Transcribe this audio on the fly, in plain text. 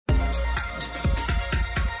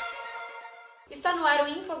Está no ar o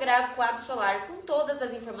infográfico Absolar com todas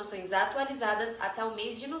as informações atualizadas até o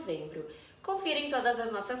mês de novembro. Confira em todas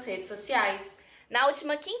as nossas redes sociais. Na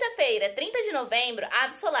última quinta-feira, 30 de novembro, a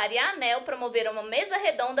Absolar e a ANEEL promoveram uma mesa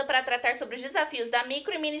redonda para tratar sobre os desafios da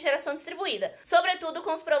micro e mini geração distribuída, sobretudo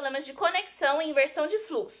com os problemas de conexão e inversão de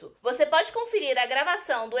fluxo. Você pode conferir a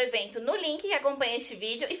gravação do evento no link que acompanha este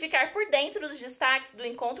vídeo e ficar por dentro dos destaques do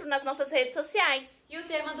encontro nas nossas redes sociais. E o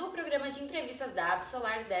tema do programa de entrevistas da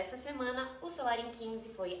Absolar desta semana, o Solar em 15,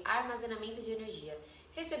 foi armazenamento de energia.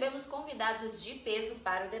 Recebemos convidados de peso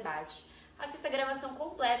para o debate. Assista a gravação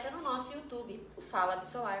completa no nosso YouTube, o Fala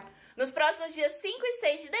Absolar. Nos próximos dias 5 e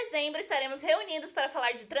 6 de dezembro estaremos reunidos para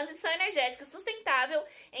falar de transição energética sustentável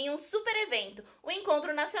em um super evento, o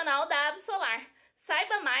Encontro Nacional da Absolar.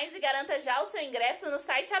 Saiba mais e garanta já o seu ingresso no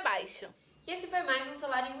site abaixo. E esse foi mais um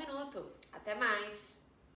Solar em um Minuto. Até mais!